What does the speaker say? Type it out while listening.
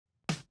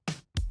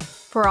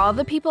For all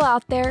the people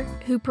out there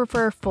who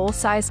prefer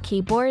full-size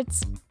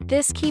keyboards,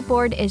 this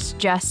keyboard is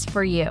just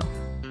for you.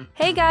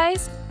 Hey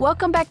guys,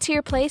 welcome back to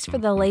your place for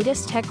the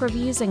latest tech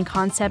reviews and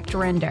concept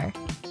render.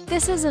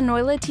 This is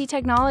Enoylity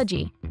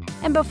technology,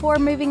 and before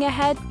moving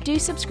ahead, do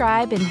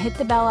subscribe and hit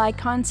the bell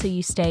icon so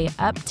you stay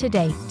up to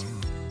date.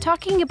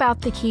 Talking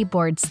about the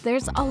keyboards,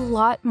 there's a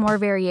lot more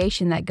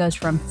variation that goes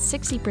from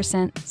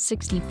 60%,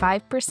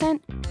 65%,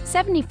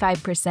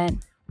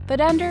 75%, but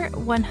under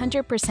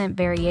 100%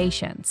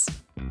 variations.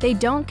 They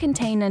don't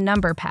contain a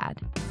number pad.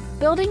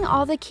 Building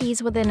all the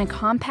keys within a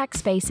compact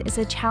space is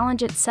a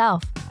challenge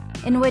itself,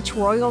 in which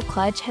Royal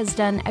Kludge has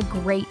done a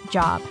great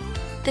job.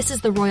 This is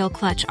the Royal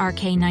KLUDGE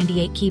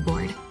RK98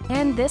 keyboard.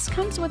 And this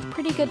comes with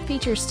pretty good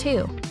features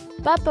too.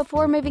 But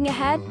before moving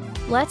ahead,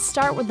 let's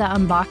start with the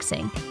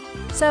unboxing.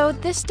 So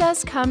this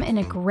does come in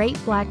a great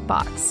black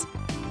box.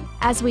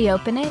 As we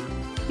open it,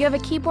 you have a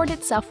keyboard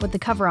itself with the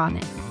cover on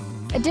it.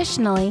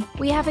 Additionally,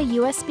 we have a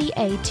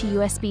USB-A to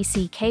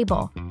USB-C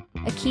cable,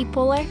 a key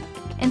puller,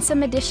 and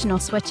some additional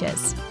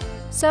switches.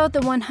 So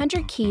the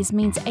 100 keys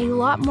means a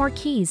lot more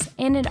keys,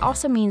 and it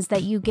also means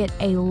that you get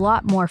a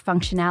lot more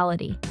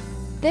functionality.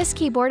 This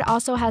keyboard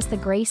also has the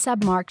gray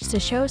submarks to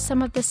show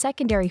some of the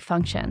secondary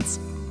functions,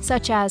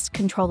 such as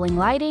controlling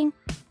lighting,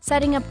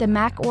 setting up the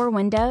Mac or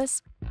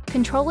Windows,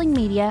 controlling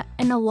media,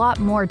 and a lot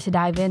more to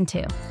dive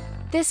into.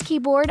 This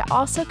keyboard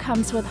also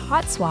comes with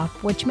hot swap,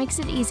 which makes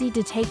it easy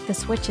to take the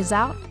switches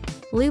out,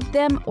 loop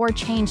them, or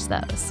change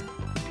those.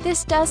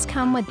 This does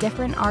come with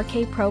different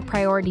RK Pro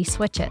priority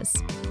switches.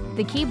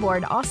 The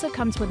keyboard also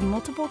comes with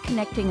multiple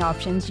connecting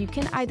options. You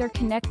can either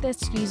connect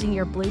this using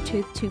your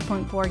Bluetooth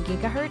 2.4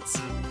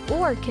 GHz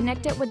or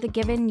connect it with the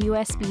given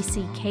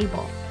USB-C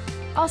cable.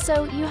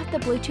 Also, you have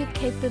the Bluetooth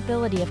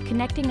capability of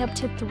connecting up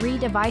to 3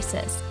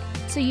 devices,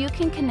 so you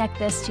can connect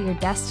this to your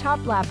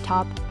desktop,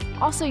 laptop,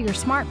 also your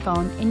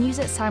smartphone, and use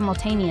it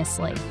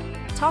simultaneously.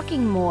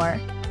 Talking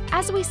more,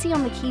 as we see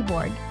on the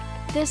keyboard,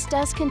 this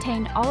does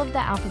contain all of the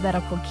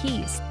alphabetical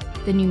keys,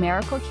 the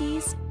numerical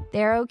keys, the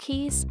arrow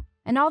keys,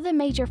 and all the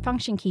major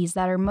function keys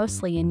that are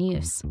mostly in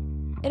use.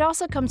 It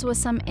also comes with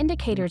some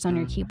indicators on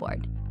your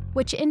keyboard,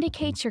 which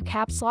indicates your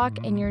caps lock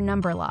and your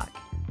number lock.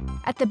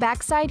 At the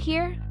back side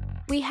here,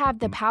 we have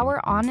the power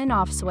on and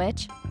off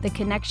switch, the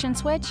connection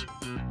switch,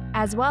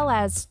 as well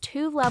as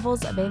 2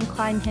 levels of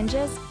incline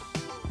hinges,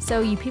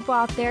 so you people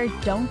out there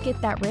don't get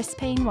that wrist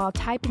pain while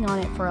typing on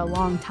it for a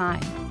long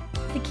time.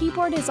 The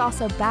keyboard is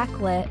also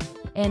backlit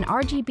and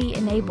RGB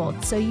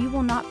enabled, so you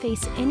will not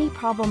face any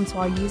problems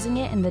while using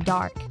it in the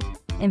dark.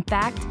 In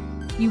fact,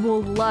 you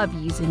will love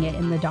using it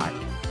in the dark.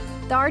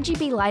 The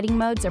RGB lighting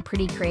modes are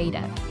pretty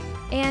creative,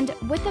 and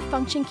with the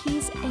function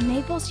keys,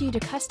 enables you to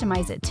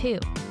customize it too.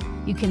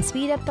 You can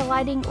speed up the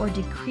lighting or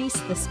decrease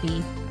the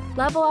speed,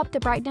 level up the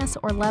brightness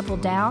or level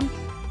down,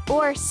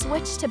 or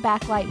switch to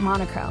backlight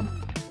monochrome.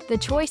 The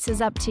choice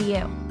is up to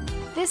you.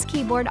 This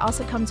keyboard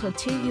also comes with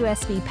 2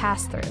 USB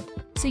pass-through,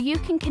 so you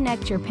can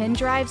connect your pen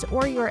drives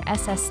or your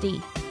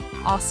SSD.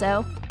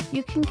 Also,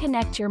 you can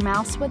connect your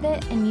mouse with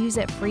it and use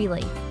it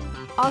freely.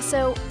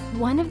 Also,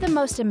 one of the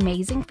most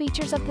amazing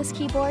features of this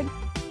keyboard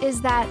is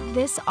that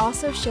this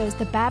also shows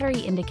the battery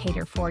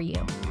indicator for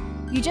you.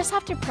 You just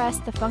have to press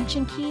the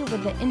function key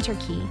with the enter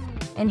key,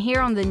 and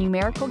here on the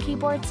numerical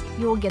keyboards,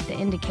 you will get the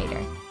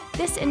indicator.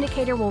 This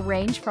indicator will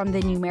range from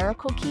the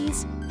numerical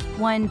keys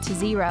 1 to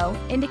 0,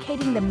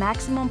 indicating the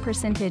maximum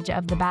percentage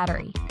of the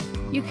battery.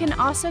 You can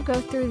also go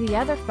through the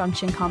other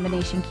function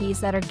combination keys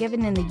that are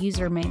given in the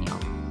user manual.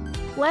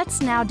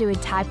 Let's now do a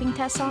typing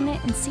test on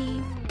it and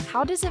see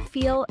how does it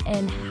feel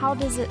and how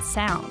does it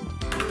sound.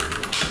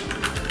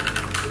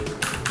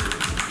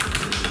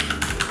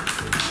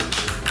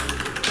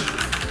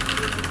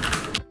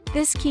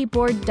 This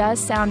keyboard does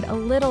sound a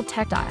little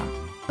tactile,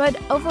 but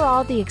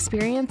overall the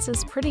experience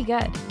is pretty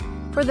good.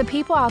 For the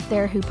people out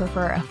there who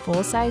prefer a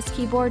full-size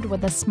keyboard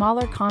with a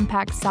smaller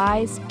compact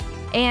size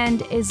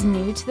and is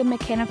new to the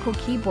mechanical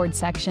keyboard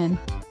section.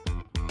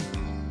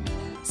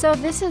 So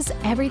this is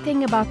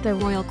everything about the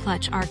Royal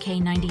KLUDGE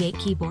RK98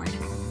 keyboard.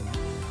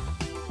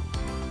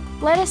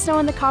 Let us know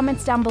in the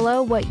comments down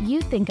below what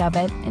you think of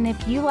it, and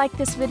if you like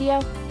this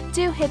video,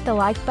 do hit the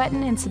like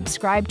button and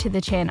subscribe to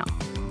the channel.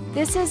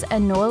 This is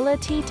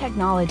Enoylity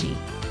technology,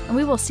 and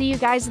we will see you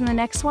guys in the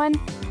next one.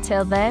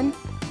 Till then,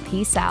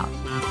 peace out.